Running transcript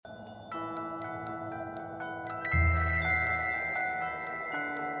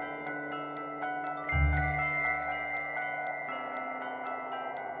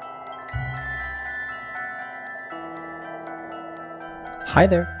Hi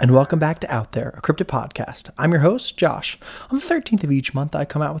there, and welcome back to Out There, a cryptid podcast. I'm your host, Josh. On the 13th of each month, I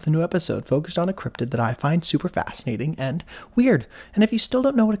come out with a new episode focused on a cryptid that I find super fascinating and weird. And if you still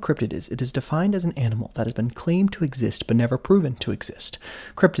don't know what a cryptid is, it is defined as an animal that has been claimed to exist but never proven to exist.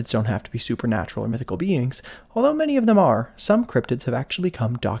 Cryptids don't have to be supernatural or mythical beings, although many of them are. Some cryptids have actually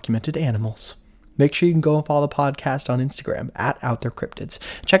become documented animals. Make sure you can go and follow the podcast on Instagram at Out There Cryptids.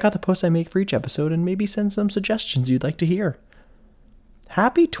 Check out the posts I make for each episode and maybe send some suggestions you'd like to hear.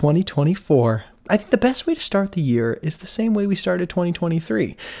 Happy 2024. I think the best way to start the year is the same way we started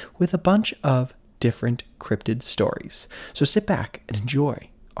 2023, with a bunch of different cryptid stories. So sit back and enjoy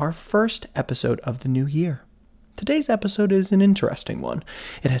our first episode of the new year. Today's episode is an interesting one.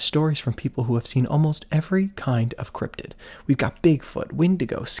 It has stories from people who have seen almost every kind of cryptid. We've got Bigfoot,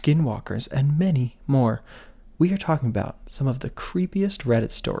 Wendigo, Skinwalkers, and many more. We are talking about some of the creepiest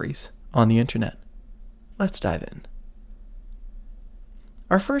Reddit stories on the internet. Let's dive in.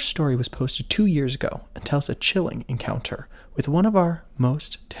 Our first story was posted 2 years ago and tells a chilling encounter with one of our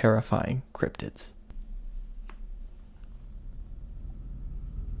most terrifying cryptids.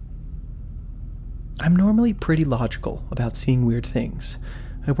 I'm normally pretty logical about seeing weird things.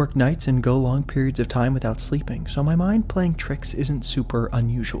 I work nights and go long periods of time without sleeping, so my mind playing tricks isn't super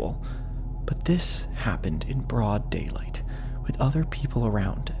unusual. But this happened in broad daylight, with other people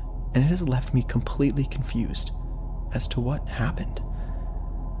around, and it has left me completely confused as to what happened.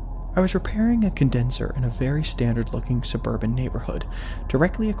 I was repairing a condenser in a very standard-looking suburban neighborhood.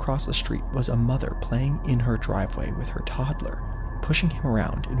 Directly across the street was a mother playing in her driveway with her toddler, pushing him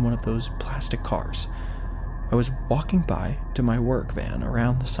around in one of those plastic cars. I was walking by to my work van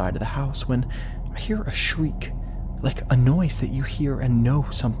around the side of the house when I hear a shriek, like a noise that you hear and know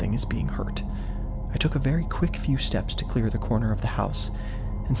something is being hurt. I took a very quick few steps to clear the corner of the house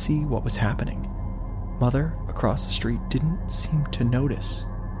and see what was happening. Mother across the street didn't seem to notice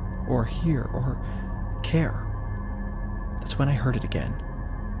or hear or care. That's when I heard it again,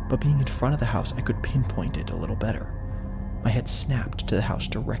 but being in front of the house, I could pinpoint it a little better. My head snapped to the house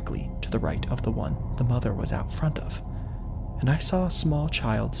directly to the right of the one the mother was out front of, and I saw a small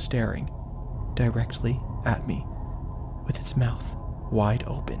child staring directly at me, with its mouth wide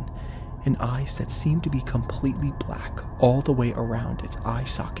open and eyes that seemed to be completely black all the way around its eye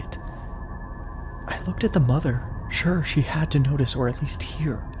socket. I looked at the mother. Sure, she had to notice or at least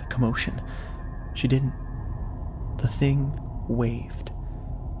hear the commotion. She didn't. The thing waved.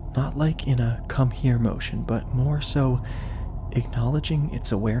 Not like in a come here motion, but more so acknowledging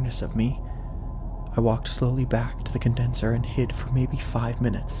its awareness of me. I walked slowly back to the condenser and hid for maybe 5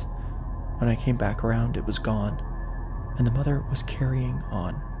 minutes. When I came back around, it was gone, and the mother was carrying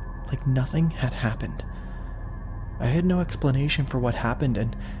on, like nothing had happened. I had no explanation for what happened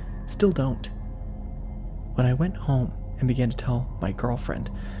and still don't. When I went home and began to tell my girlfriend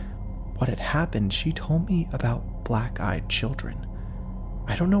what had happened, she told me about black-eyed children.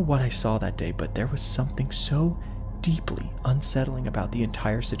 I don't know what I saw that day, but there was something so deeply unsettling about the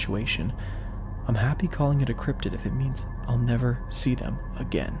entire situation. I'm happy calling it a cryptid if it means I'll never see them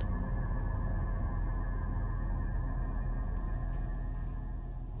again.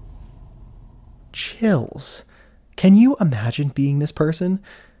 Chills. Can you imagine being this person?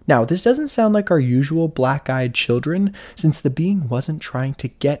 Now, this doesn't sound like our usual black-eyed children, since the being wasn't trying to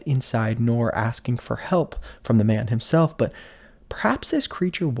get inside nor asking for help from the man himself, but perhaps this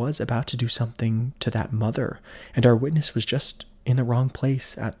creature was about to do something to that mother, and our witness was just in the wrong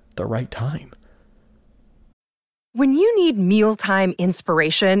place at the right time. When you need mealtime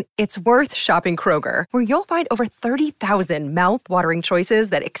inspiration, it's worth shopping Kroger, where you'll find over 30,000 mouth-watering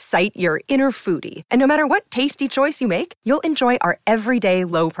choices that excite your inner foodie. And no matter what tasty choice you make, you'll enjoy our everyday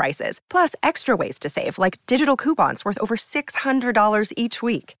low prices, plus extra ways to save, like digital coupons worth over $600 each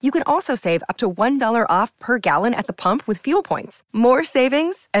week. You can also save up to $1 off per gallon at the pump with fuel points. More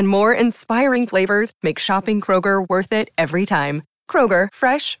savings and more inspiring flavors make shopping Kroger worth it every time. Kroger,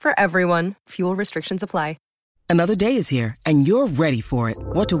 fresh for everyone. Fuel restrictions apply. Another day is here, and you're ready for it.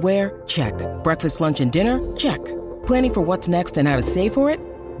 What to wear? Check. Breakfast, lunch, and dinner? Check. Planning for what's next and how to save for it?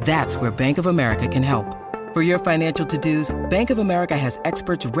 That's where Bank of America can help. For your financial to-dos, Bank of America has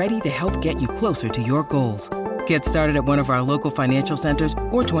experts ready to help get you closer to your goals. Get started at one of our local financial centers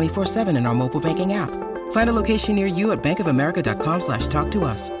or 24/7 in our mobile banking app. Find a location near you at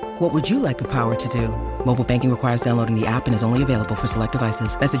bankofamerica.com/talktous. What would you like the power to do? Mobile banking requires downloading the app and is only available for select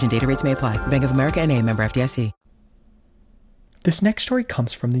devices. Message and data rates may apply. Bank of America N.A., member FDIC. This next story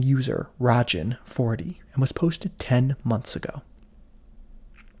comes from the user Rajan40 and was posted 10 months ago.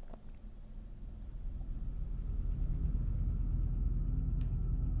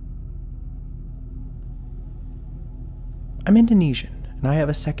 I'm Indonesian, and I have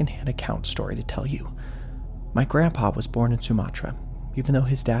a second-hand account story to tell you. My grandpa was born in Sumatra. Even though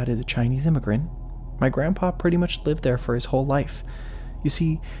his dad is a Chinese immigrant, my grandpa pretty much lived there for his whole life. You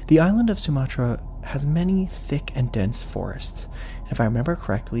see, the island of Sumatra has many thick and dense forests, and if I remember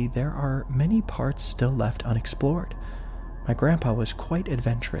correctly, there are many parts still left unexplored. My grandpa was quite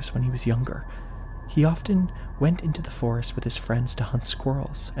adventurous when he was younger. He often went into the forest with his friends to hunt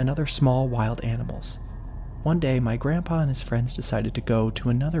squirrels and other small wild animals. One day, my grandpa and his friends decided to go to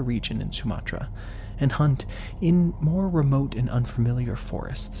another region in Sumatra and hunt in more remote and unfamiliar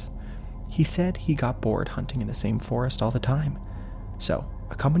forests. He said he got bored hunting in the same forest all the time. So,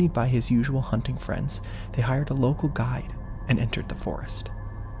 accompanied by his usual hunting friends, they hired a local guide and entered the forest.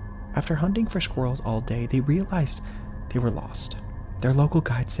 After hunting for squirrels all day, they realized they were lost. Their local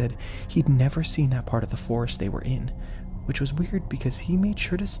guide said he'd never seen that part of the forest they were in, which was weird because he made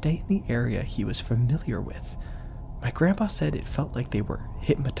sure to stay in the area he was familiar with. My grandpa said it felt like they were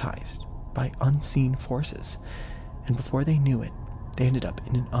hypnotized by unseen forces, and before they knew it, they ended up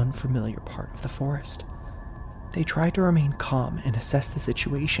in an unfamiliar part of the forest. They tried to remain calm and assess the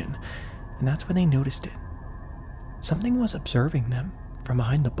situation, and that's when they noticed it. Something was observing them from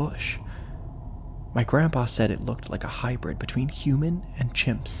behind the bush. My grandpa said it looked like a hybrid between human and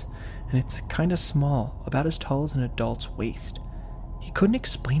chimps, and it's kinda small, about as tall as an adult's waist. He couldn't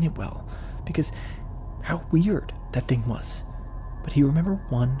explain it well, because how weird that thing was. But he remembered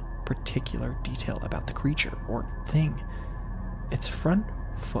one particular detail about the creature, or thing. Its front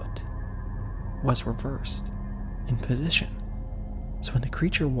foot was reversed in position. So when the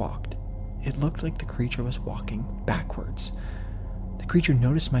creature walked, it looked like the creature was walking backwards. The creature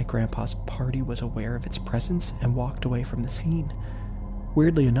noticed my grandpa's party was aware of its presence and walked away from the scene.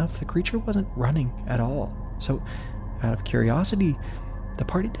 Weirdly enough, the creature wasn't running at all. So, out of curiosity, the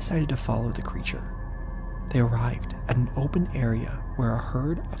party decided to follow the creature. They arrived at an open area where a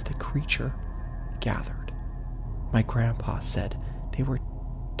herd of the creature gathered. My grandpa said they were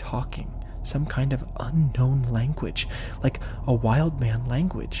talking some kind of unknown language, like a wild man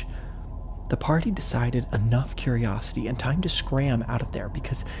language. The party decided enough curiosity and time to scram out of there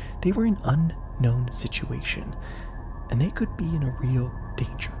because they were in an unknown situation, and they could be in a real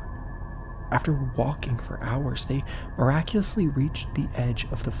danger. After walking for hours, they miraculously reached the edge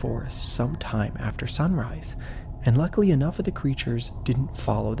of the forest sometime after sunrise, and luckily enough of the creatures didn't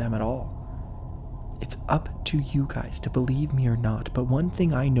follow them at all. It's up to you guys to believe me or not, but one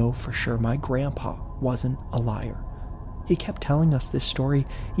thing I know for sure, my grandpa wasn't a liar. He kept telling us this story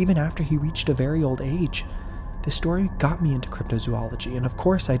even after he reached a very old age. This story got me into cryptozoology, and of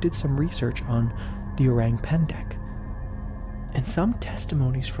course I did some research on the orang pendek. And some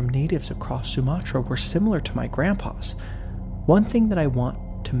testimonies from natives across Sumatra were similar to my grandpa's. One thing that I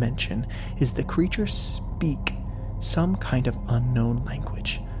want to mention is the creatures speak some kind of unknown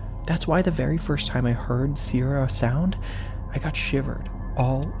language. That's why the very first time I heard Sierra sound, I got shivered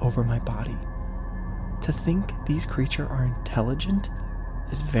all over my body. To think these creatures are intelligent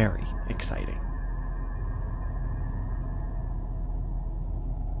is very exciting.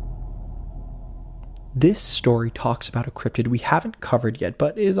 This story talks about a cryptid we haven't covered yet,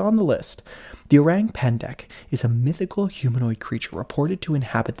 but is on the list. The orang pendek is a mythical humanoid creature reported to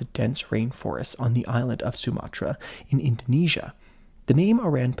inhabit the dense rainforests on the island of Sumatra in Indonesia. The name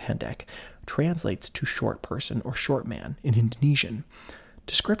orang pendek translates to short person or short man in Indonesian.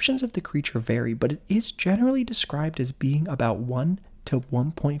 Descriptions of the creature vary, but it is generally described as being about 1 to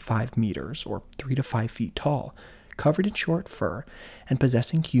 1.5 meters or 3 to 5 feet tall, covered in short fur, and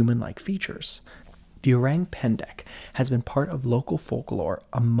possessing human-like features. The orang pendek has been part of local folklore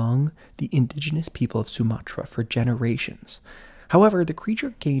among the indigenous people of Sumatra for generations. However, the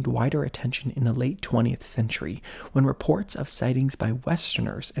creature gained wider attention in the late 20th century when reports of sightings by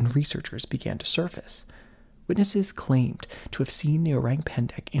Westerners and researchers began to surface. Witnesses claimed to have seen the orang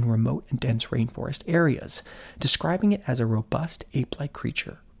pendek in remote and dense rainforest areas, describing it as a robust ape-like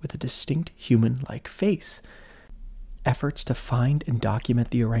creature with a distinct human-like face. Efforts to find and document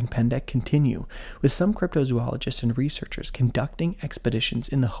the orang pendek continue, with some cryptozoologists and researchers conducting expeditions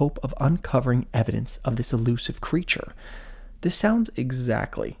in the hope of uncovering evidence of this elusive creature. This sounds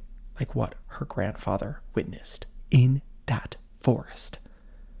exactly like what her grandfather witnessed in that forest.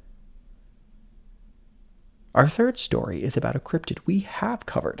 Our third story is about a cryptid we have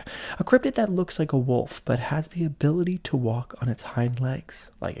covered, a cryptid that looks like a wolf but has the ability to walk on its hind legs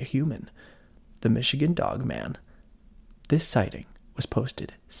like a human, the Michigan Dog Man. This sighting was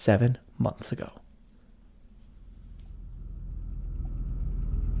posted 7 months ago.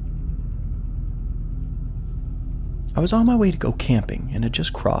 I was on my way to go camping and had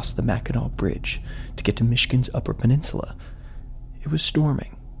just crossed the Mackinac Bridge to get to Michigan's Upper Peninsula. It was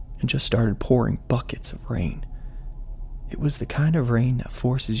storming and just started pouring buckets of rain. It was the kind of rain that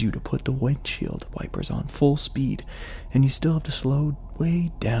forces you to put the windshield wipers on full speed, and you still have to slow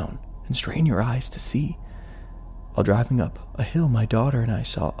way down and strain your eyes to see. While driving up a hill, my daughter and I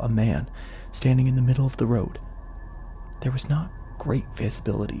saw a man standing in the middle of the road. There was not great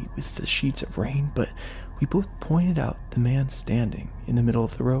visibility with the sheets of rain, but we both pointed out the man standing in the middle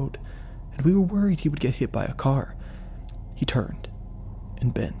of the road, and we were worried he would get hit by a car. He turned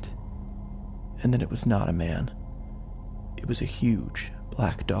and bent, and then it was not a man. It was a huge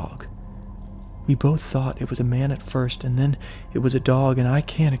black dog. We both thought it was a man at first, and then it was a dog, and I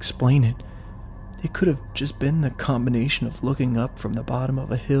can't explain it. It could have just been the combination of looking up from the bottom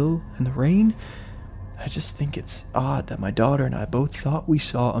of a hill and the rain. I just think it's odd that my daughter and I both thought we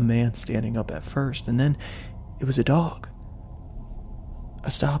saw a man standing up at first, and then it was a dog. I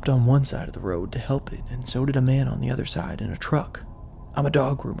stopped on one side of the road to help it, and so did a man on the other side in a truck. I'm a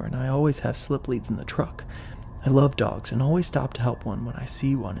dog groomer, and I always have slip leads in the truck. I love dogs and always stop to help one when I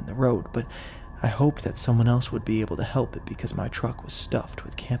see one in the road, but I hoped that someone else would be able to help it because my truck was stuffed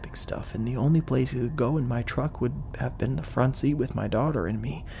with camping stuff, and the only place it could go in my truck would have been the front seat with my daughter and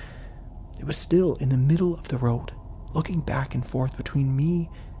me. It was still in the middle of the road, looking back and forth between me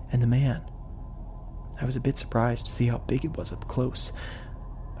and the man. I was a bit surprised to see how big it was up close.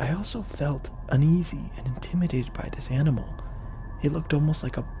 I also felt uneasy and intimidated by this animal. It looked almost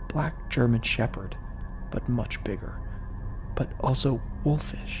like a black German shepherd, but much bigger, but also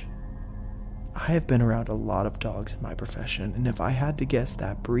wolfish. I have been around a lot of dogs in my profession, and if I had to guess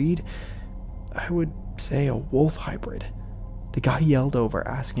that breed, I would say a wolf hybrid. The guy yelled over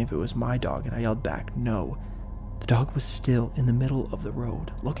asking if it was my dog, and I yelled back, no. The dog was still in the middle of the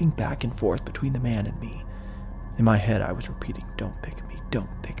road, looking back and forth between the man and me. In my head, I was repeating, don't pick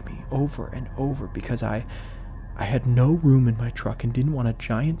me, over and over, because I had no room in my truck and didn't want a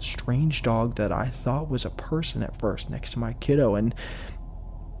giant, strange dog that I thought was a person at first next to my kiddo, and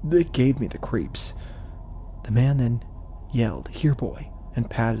it gave me the creeps. The man then yelled, here boy, and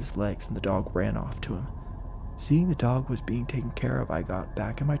patted his legs, and the dog ran off to him. Seeing the dog was being taken care of, I got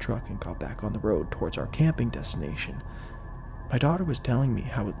back in my truck and got back on the road towards our camping destination. My daughter was telling me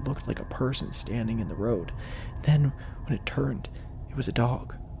how it looked like a person standing in the road. Then, when it turned, it was a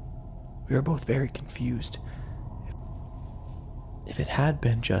dog. We were both very confused. If it had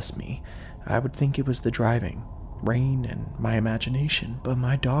been just me, I would think it was the driving, rain, and my imagination, but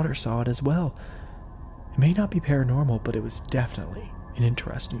my daughter saw it as well. It may not be paranormal, but it was definitely an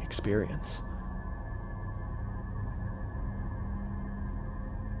interesting experience.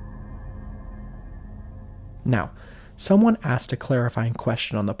 Now, someone asked a clarifying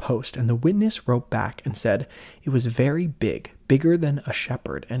question on the post, and the witness wrote back and said it was very big, bigger than a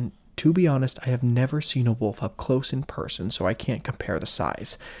shepherd, and to be honest, I have never seen a wolf up close in person, so I can't compare the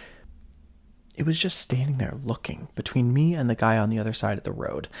size. It was just standing there looking between me and the guy on the other side of the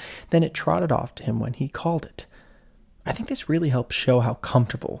road. Then it trotted off to him when he called it. I think this really helps show how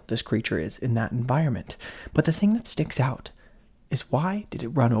comfortable this creature is in that environment. But the thing that sticks out is, why did it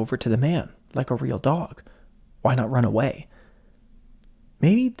run over to the man like a real dog? Why not run away?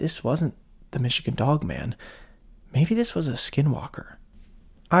 Maybe this wasn't the Michigan Dog Man. Maybe this was a skinwalker.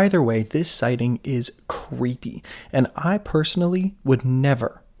 Either way, this sighting is creepy, and I personally would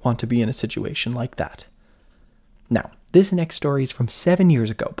never want to be in a situation like that. Now, this next story is from 7 years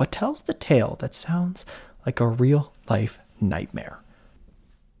ago, but tells the tale that sounds like a real-life nightmare.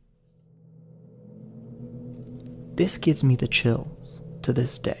 This gives me the chills to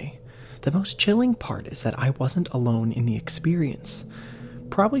this day. The most chilling part is that I wasn't alone in the experience.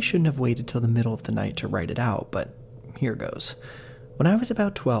 Probably shouldn't have waited till the middle of the night to write it out, but here goes. When I was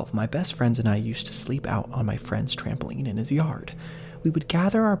about 12, my best friends and I used to sleep out on my friend's trampoline in his yard. We would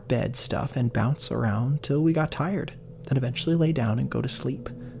gather our bed stuff and bounce around till we got tired, then eventually lay down and go to sleep.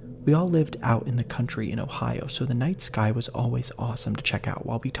 We all lived out in the country in Ohio, so the night sky was always awesome to check out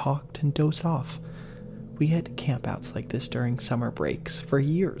while we talked and dozed off. We had campouts like this during summer breaks for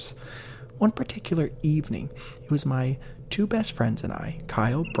years. One particular evening, it was my two best friends and I,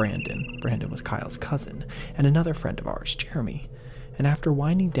 Kyle, Brandon was Kyle's cousin, and another friend of ours, Jeremy. And after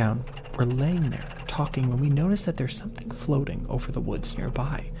winding down, we're laying there talking when we noticed that there's something floating over the woods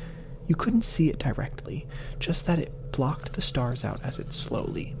nearby. You couldn't see it directly, just that it blocked the stars out as it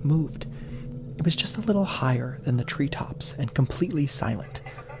slowly moved. It was just a little higher than the treetops and completely silent.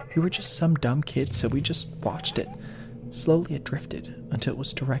 We were just some dumb kids, so we just watched it. Slowly it drifted until it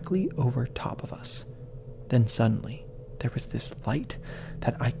was directly over top of us. Then suddenly, there was this light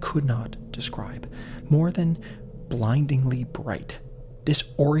that I could not describe, more than blindingly bright,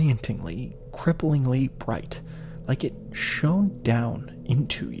 disorientingly, cripplingly bright, like it shone down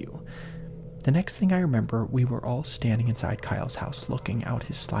into you. The next thing I remember, we were all standing inside Kyle's house looking out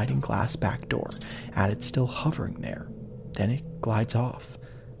his sliding glass back door at it still hovering there. Then it glides off.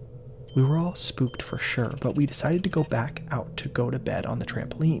 We were all spooked for sure, but we decided to go back out to go to bed on the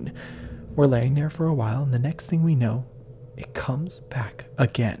trampoline. We're laying there for a while, and the next thing we know, it comes back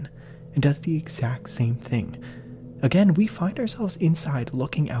again and does the exact same thing. Again, we find ourselves inside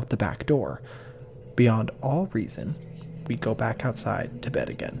looking out the back door. Beyond all reason, we go back outside to bed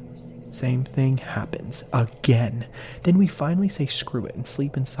again. Same thing happens again. Then we finally say screw it and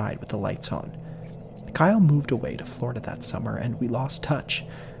sleep inside with the lights on. Kyle moved away to Florida that summer and we lost touch.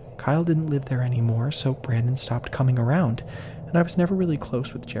 Kyle didn't live there anymore, so Brandon stopped coming around, and I was never really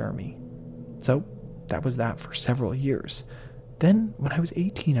close with Jeremy. So that was that for several years. Then, when I was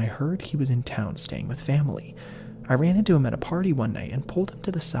 18, I heard he was in town staying with family. I ran into him at a party one night and pulled him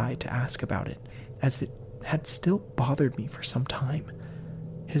to the side to ask about it, as it had still bothered me for some time.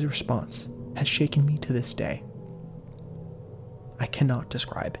 His response has shaken me to this day. I cannot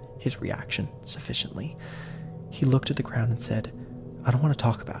describe his reaction sufficiently. He looked at the ground and said, "I don't want to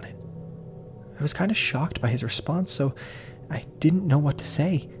talk about it." I was kind of shocked by his response, so I didn't know what to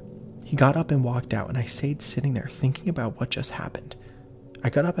say. He got up and walked out, and I stayed sitting there thinking about what just happened. I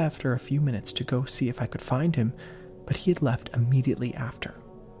got up after a few minutes to go see if I could find him, but he had left immediately after.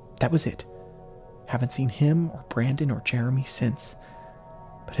 That was it. Haven't seen him or Brandon or Jeremy since.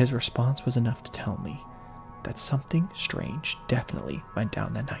 But his response was enough to tell me that something strange definitely went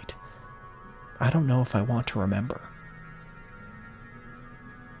down that night. I don't know if I want to remember.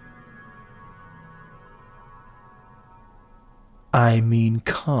 I mean,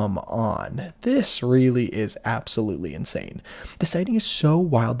 come on. This really is absolutely insane. The sighting is so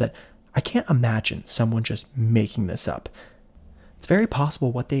wild that I can't imagine someone just making this up. It's very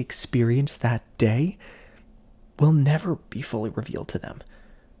possible what they experienced that day will never be fully revealed to them.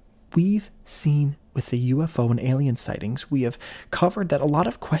 We've seen with the UFO and alien sightings, we have covered that a lot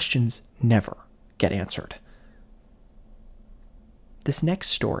of questions never get answered. This next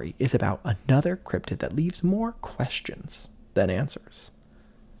story is about another cryptid that leaves more questions than answers.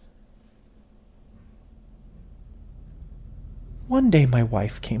 One day my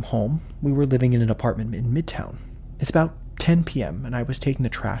wife came home. We were living in an apartment in Midtown. It's about 10 p.m. and I was taking the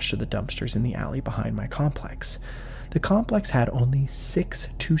trash to the dumpsters in the alley behind my complex. The complex had only 6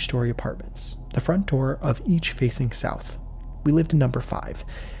 two-story apartments, the front door of each facing south. We lived in number 5,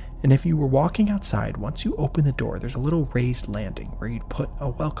 and if you were walking outside, once you open the door, there's a little raised landing where you'd put a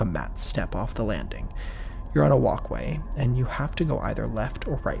welcome mat step off the landing. You're on a walkway, and you have to go either left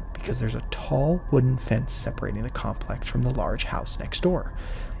or right because there's a tall wooden fence separating the complex from the large house next door.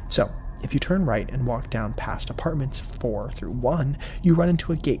 So, if you turn right and walk down past apartments 4 through 1, you run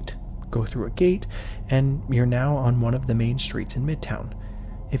into a gate. Go through a gate, and you're now on one of the main streets in Midtown.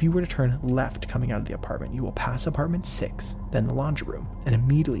 If you were to turn left coming out of the apartment, you will pass apartment 6, then the laundry room, and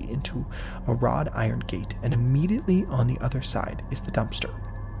immediately into a wrought iron gate, and immediately on the other side is the dumpster.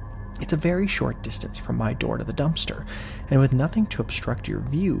 It's a very short distance from my door to the dumpster, and with nothing to obstruct your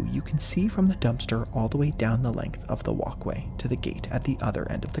view, you can see from the dumpster all the way down the length of the walkway to the gate at the other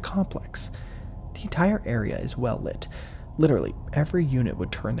end of the complex. The entire area is well lit. Literally, every unit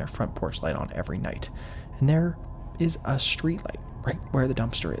would turn their front porch light on every night, and there is a street light right where the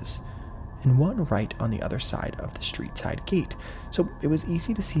dumpster is, and one right on the other side of the street side gate, so it was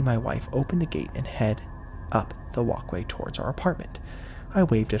easy to see my wife open the gate and head up the walkway towards our apartment. I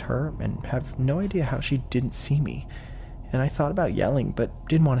waved at her and have no idea how she didn't see me, and I thought about yelling but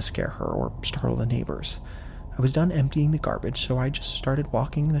didn't want to scare her or startle the neighbors. I was done emptying the garbage, so I just started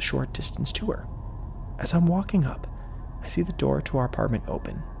walking the short distance to her. As I'm walking up, I see the door to our apartment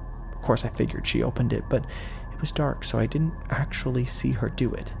open. Of course, I figured she opened it, but it was dark, so I didn't actually see her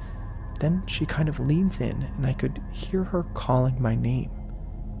do it. Then she kind of leans in, and I could hear her calling my name.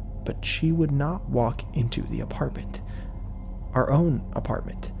 But she would not walk into the apartment. Our own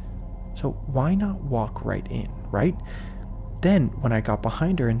apartment. So why not walk right in, right? Then, when I got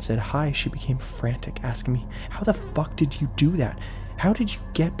behind her and said hi, she became frantic, asking me, "How the fuck did you do that? How did you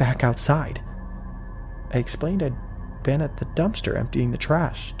get back outside?" I explained I'd been at the dumpster emptying the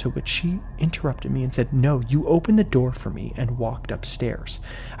trash, to which she interrupted me and said, "No, you opened the door for me and walked upstairs.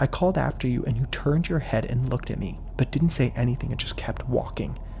 I called after you and you turned your head and looked at me, but didn't say anything and just kept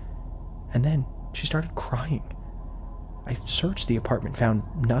walking." And then she started crying. I searched the apartment, found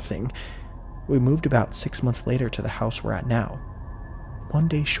nothing. We moved about 6 months later to the house we're at now. One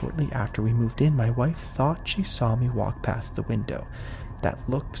day shortly after we moved in, my wife thought she saw me walk past the window that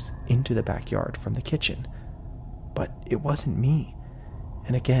looks into the backyard from the kitchen. But it wasn't me.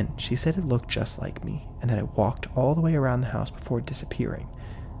 And again, she said it looked just like me, and that it walked all the way around the house before disappearing.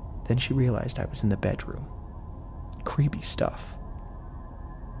 Then she realized I was in the bedroom. Creepy stuff.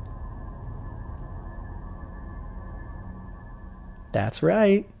 That's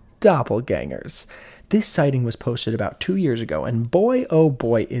right, doppelgangers. This sighting was posted about 2 years ago, and boy, oh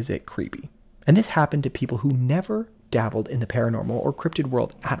boy, is it creepy. And this happened to people who never dabbled in the paranormal or cryptid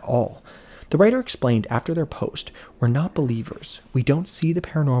world at all. The writer explained after their post, "We're not believers. We don't see the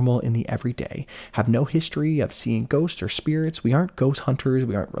paranormal in the everyday, have no history of seeing ghosts or spirits. We aren't ghost hunters.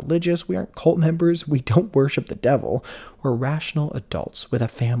 We aren't religious. We aren't cult members. We don't worship the devil. We're rational adults with a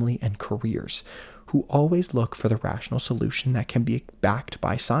family and careers who always look for the rational solution that can be backed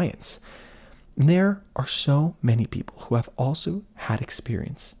by science." And there are so many people who have also had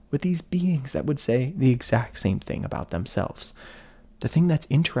experience with these beings that would say the exact same thing about themselves. The thing that's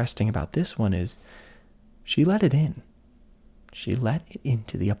interesting about this one is she let it in. She let it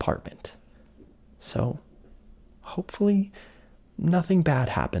into the apartment. So hopefully nothing bad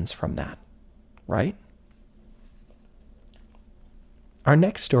happens from that, right? Our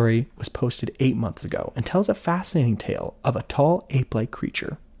next story was posted 8 months ago and tells a fascinating tale of a tall ape-like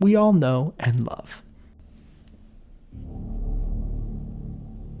creature we all know and love.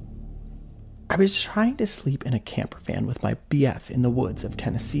 I was trying to sleep in a camper van with my BF in the woods of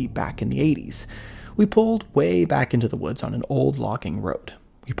Tennessee back in the 80s. We pulled way back into the woods on an old logging road.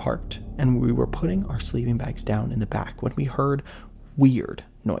 We parked, and we were putting our sleeping bags down in the back when we heard weird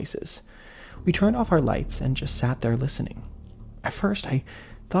noises. We turned off our lights and just sat there listening. At first, I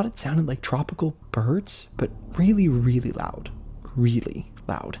thought it sounded like tropical birds, but really, really loud. Really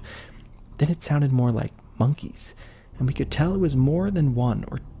loud. Then it sounded more like monkeys, and we could tell it was more than one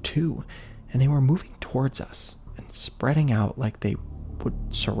or two, and they were moving towards us and spreading out like they would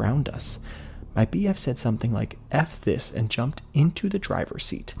surround us. My BF said something like, "F this," and jumped into the driver's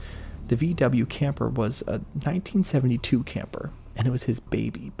seat. The VW camper was a 1972 camper, and it was his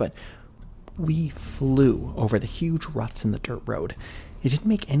baby, but we flew over the huge ruts in the dirt road. It didn't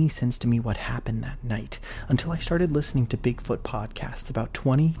make any sense to me what happened that night until I started listening to Bigfoot podcasts about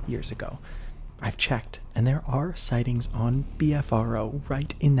 20 years ago. I've checked, and there are sightings on BFRO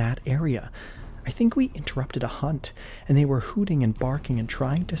right in that area. I think we interrupted a hunt, and they were hooting and barking and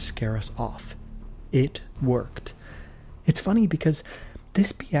trying to scare us off. It worked. It's funny because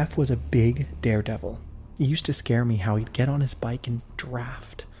this BF was a big daredevil. It used to scare me how he'd get on his bike and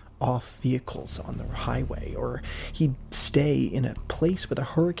draft off vehicles on the highway, or he'd stay in a place with a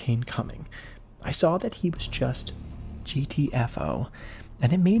hurricane coming. I saw that he was just GTFO,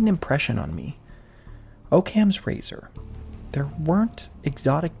 and it made an impression on me. Occam's razor. There weren't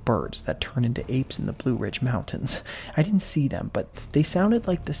exotic birds that turn into apes in the Blue Ridge Mountains. I didn't see them, but they sounded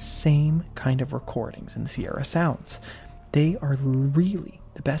like the same kind of recordings in the Sierra Sounds. They are really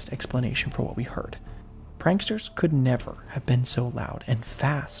the best explanation for what we heard. Pranksters could never have been so loud and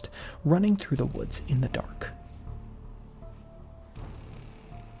fast, running through the woods in the dark.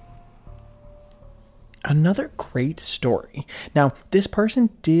 Another great story. Now, this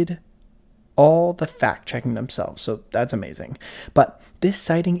person did all the fact-checking themselves, so that's amazing. But this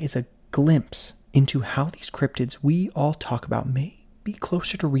sighting is a glimpse into how these cryptids we all talk about may be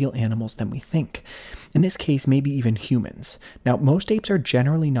closer to real animals than we think. In this case, maybe even humans. Now, most apes are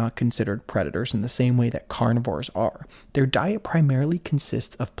generally not considered predators in the same way that carnivores are. Their diet primarily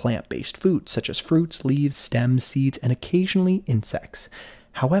consists of plant-based foods, such as fruits, leaves, stems, seeds, and occasionally insects.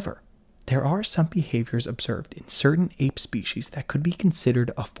 However, there are some behaviors observed in certain ape species that could be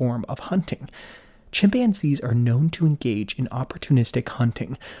considered a form of hunting. Chimpanzees are known to engage in opportunistic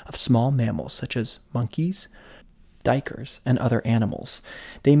hunting of small mammals such as monkeys, duikers, and other animals.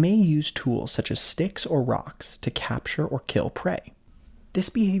 They may use tools such as sticks or rocks to capture or kill prey. This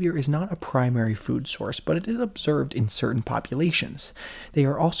behavior is not a primary food source, but it is observed in certain populations. They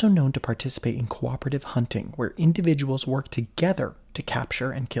are also known to participate in cooperative hunting, where individuals work together to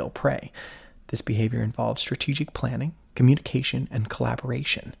capture and kill prey. This behavior involves strategic planning, communication, and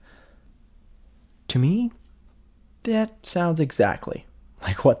collaboration. To me, that sounds exactly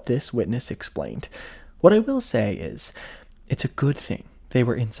like what this witness explained. What I will say is, it's a good thing they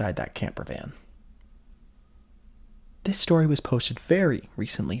were inside that camper van. This story was posted very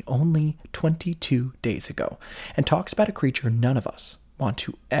recently, only 22 days ago, and talks about a creature none of us want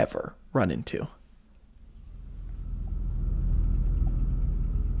to ever run into.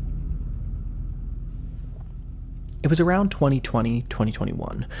 It was around 2020,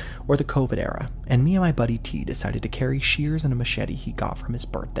 2021, or the COVID era, and me and my buddy T decided to carry shears and a machete he got from his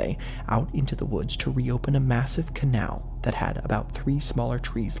birthday out into the woods to reopen a massive canal that had about 3 smaller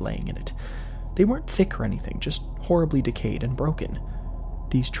trees laying in it. They weren't thick or anything, just horribly decayed and broken.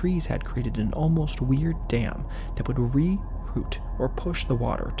 These trees had created an almost weird dam that would reroute or push the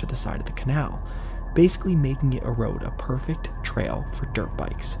water to the side of the canal, basically making it a road a perfect trail for dirt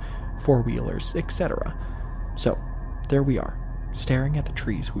bikes, four-wheelers, etc. So, there we are, staring at the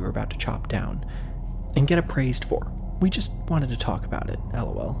trees we were about to chop down and get appraised for. We just wanted to talk about it,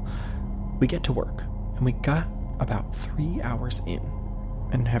 lol. We get to work, and we got about 3 hours in,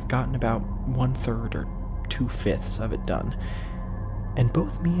 and have gotten about 1/3 or 2/5 of it done. And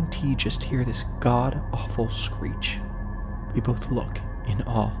both me and T just hear this god-awful screech. We both look in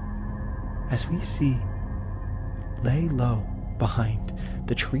awe as we see, lay low behind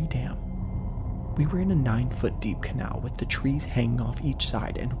the tree dam. We were in a 9-foot deep canal with the trees hanging off each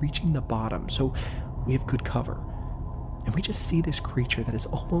side and reaching the bottom, so we have good cover. And we just see this creature that is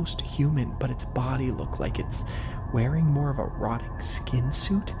almost human, but its body looked like it's wearing more of a rotting skin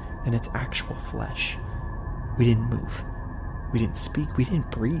suit than its actual flesh. We didn't move. We didn't speak. We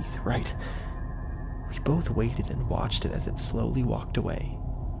didn't breathe, right? We both waited and watched it as it slowly walked away,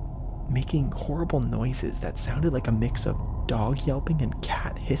 making horrible noises that sounded like a mix of dog yelping and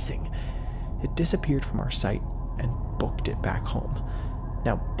cat hissing. It disappeared from our sight and booked it back home.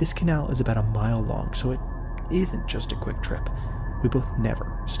 Now, this canal is about a mile long, so it isn't just a quick trip. We both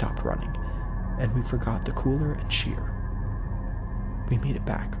never stopped running, and we forgot the cooler and shear. We made it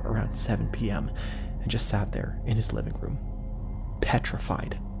back around 7 p.m. and just sat there in his living room,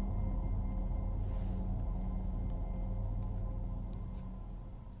 petrified.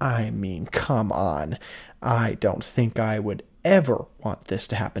 I mean, come on. I don't think I would ever want this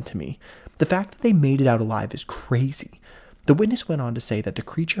to happen to me. The fact that they made it out alive is crazy. The witness went on to say that the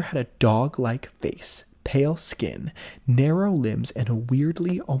creature had a dog-like face, pale skin, narrow limbs, and a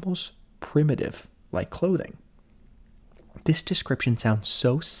weirdly, almost primitive-like clothing. This description sounds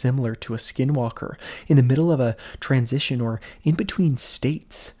so similar to a skinwalker in the middle of a transition or in between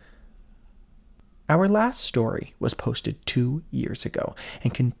states. Our last story was posted 2 years ago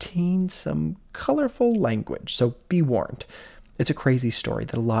and contains some colorful language, so be warned. It's a crazy story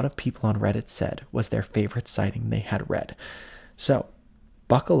that a lot of people on Reddit said was their favorite sighting they had read. So,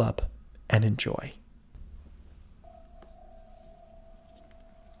 buckle up and enjoy.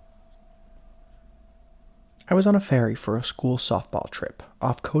 I was on a ferry for a school softball trip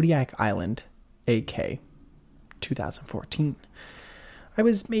off Kodiak Island, AK, 2014. I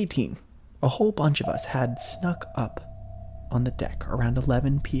was 18. A whole bunch of us had snuck up on the deck around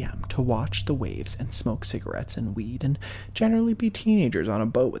 11 p.m. to watch the waves and smoke cigarettes and weed and generally be teenagers on a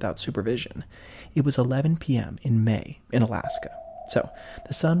boat without supervision. It was 11 p.m. in May in Alaska, so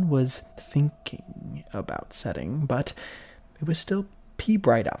the sun was thinking about setting, but it was still pea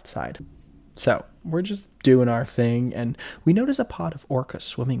bright outside. So we're just doing our thing, and we notice a pod of orcas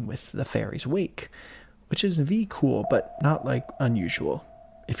swimming with the ferry's wake, which is cool, but not like unusual.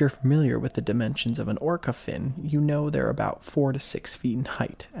 If you're familiar with the dimensions of an orca fin, you know they're about 4 to 6 feet in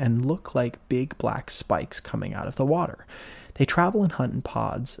height and look like big black spikes coming out of the water. They travel and hunt in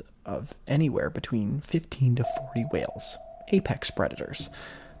pods of anywhere between 15 to 40 whales, apex predators,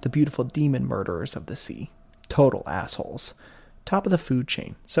 the beautiful demon murderers of the sea, total assholes. Top of the food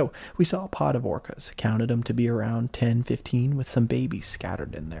chain. So we saw a pod of orcas, counted them to be around 10, 15 with some babies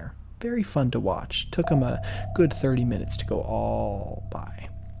scattered in there. Very fun to watch. Took them a good 30 minutes to go all by.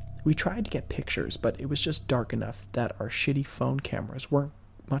 We tried to get pictures, but it was just dark enough that our shitty phone cameras weren't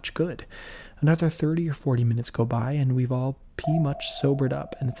much good. Another 30 or 40 minutes go by, and we've all pretty much sobered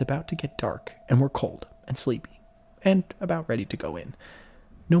up, and it's about to get dark, and we're cold and sleepy, and about ready to go in.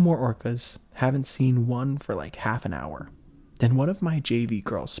 No more orcas. Haven't seen one for like half an hour. Then one of my JV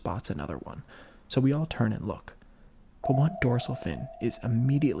girls spots another one, so we all turn and look. But one dorsal fin is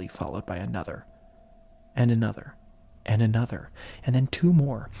immediately followed by another, and another, and another, and then 2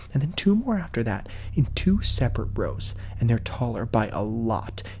 more, and then 2 more after that, in 2 separate rows, and they're taller by a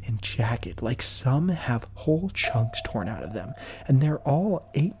lot, and jagged, like some have whole chunks torn out of them, and they're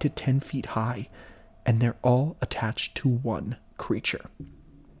all 8 to 10 feet high, and they're all attached to one creature.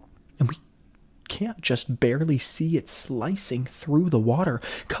 And we can't just barely see it slicing through the water,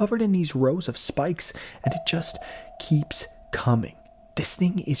 covered in these rows of spikes, and it just keeps coming. This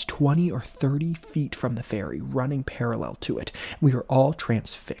thing is 20 or 30 feet from the ferry, running parallel to it. We are all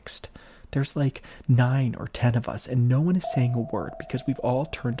transfixed. There's like 9 or 10 of us, and no one is saying a word because we've all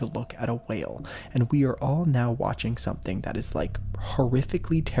turned to look at a whale, and we are all now watching something that is like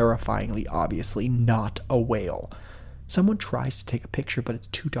horrifically, terrifyingly, obviously not a whale. Someone tries to take a picture, but it's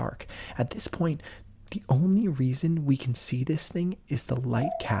too dark. At this point, the only reason we can see this thing is the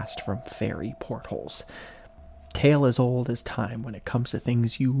light cast from ferry portholes. tale as old as time when it comes to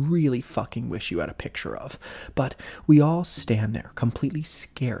things you really fucking wish you had a picture of. But we all stand there, completely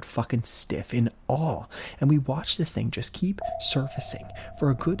scared, fucking stiff, in awe, and we watch this thing just keep surfacing for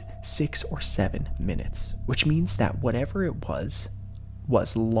a good 6 or 7 minutes, which means that whatever it was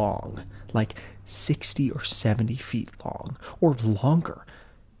long, like 60 or 70 feet long, or longer,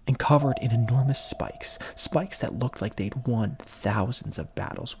 and covered in enormous spikes that looked like they'd won thousands of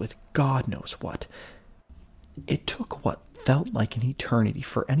battles with God knows what. It took what felt like an eternity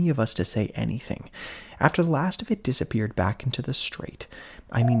for any of us to say anything. After the last of it disappeared back into the strait,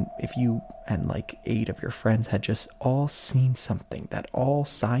 I mean, if you and like 8 of your friends had just all seen something that all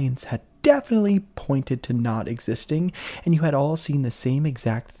science had definitely pointed to not existing, and you had all seen the same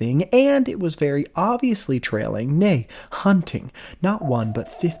exact thing, and it was very obviously trailing, nay, hunting, not 1 but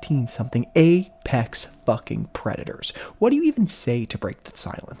 15 something apex fucking predators. What do you even say to break the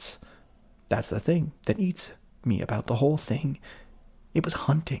silence? That's the thing that eats me about the whole thing. It was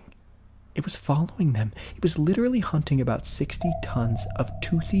hunting. It was following them. It was literally hunting about 60 tons of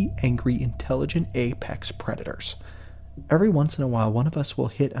toothy, angry, intelligent apex predators. Every once in a while, one of us will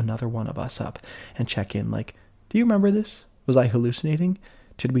hit another one of us up and check in like, do you remember this? Was I hallucinating?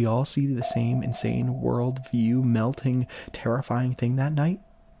 Did we all see the same insane worldview melting, terrifying thing that night?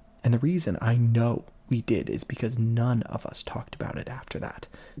 And the reason I know we did is because none of us talked about it after that.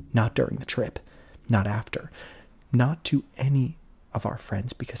 Not during the trip. Not after. Not to any of our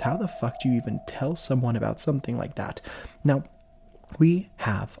friends, because how the fuck do you even tell someone about something like that? Now, we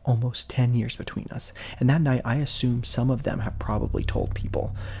have almost 10 years between us, and that night I assume some of them have probably told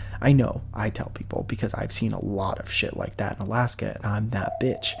people. I know I tell people because I've seen a lot of shit like that in Alaska, and I'm that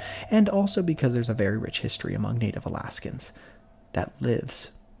bitch. And also because there's a very rich history among Native Alaskans that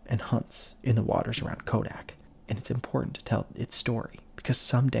lives and hunts in the waters around Kodak. And it's important to tell its story, because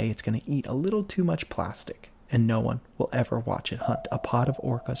someday it's going to eat a little too much plastic, and no one will ever watch it hunt a pod of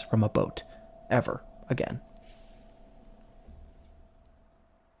orcas from a boat, ever again.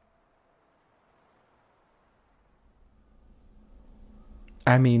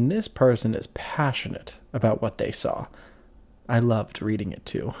 I mean, this person is passionate about what they saw. I loved reading it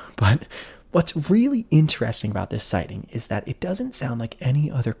too, but what's really interesting about this sighting is that it doesn't sound like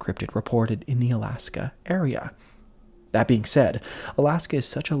any other cryptid reported in the Alaska area. That being said, Alaska is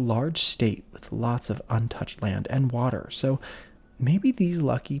such a large state with lots of untouched land and water, so maybe these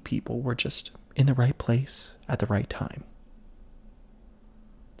lucky people were just in the right place at the right time.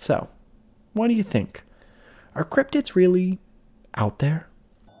 So, what do you think? Are cryptids really out there?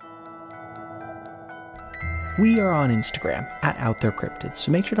 We are on Instagram at OutThereCryptids,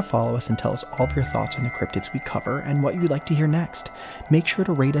 so make sure to follow us and tell us all of your thoughts on the cryptids we cover and what you'd like to hear next. Make sure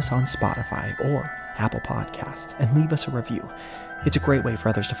to rate us on Spotify or Apple Podcasts and leave us a review. It's a great way for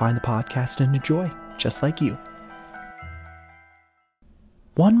others to find the podcast and enjoy, just like you.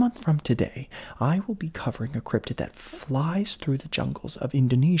 1 month from today, I will be covering a cryptid that flies through the jungles of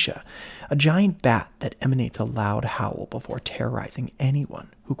Indonesia, a giant bat that emanates a loud howl before terrorizing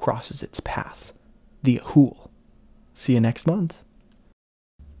anyone who crosses its path. The Ahool. See you next month.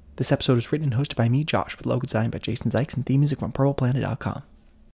 This episode was written and hosted by me, Josh, with logo design by Jason Zykes and theme music from purpleplanet.com.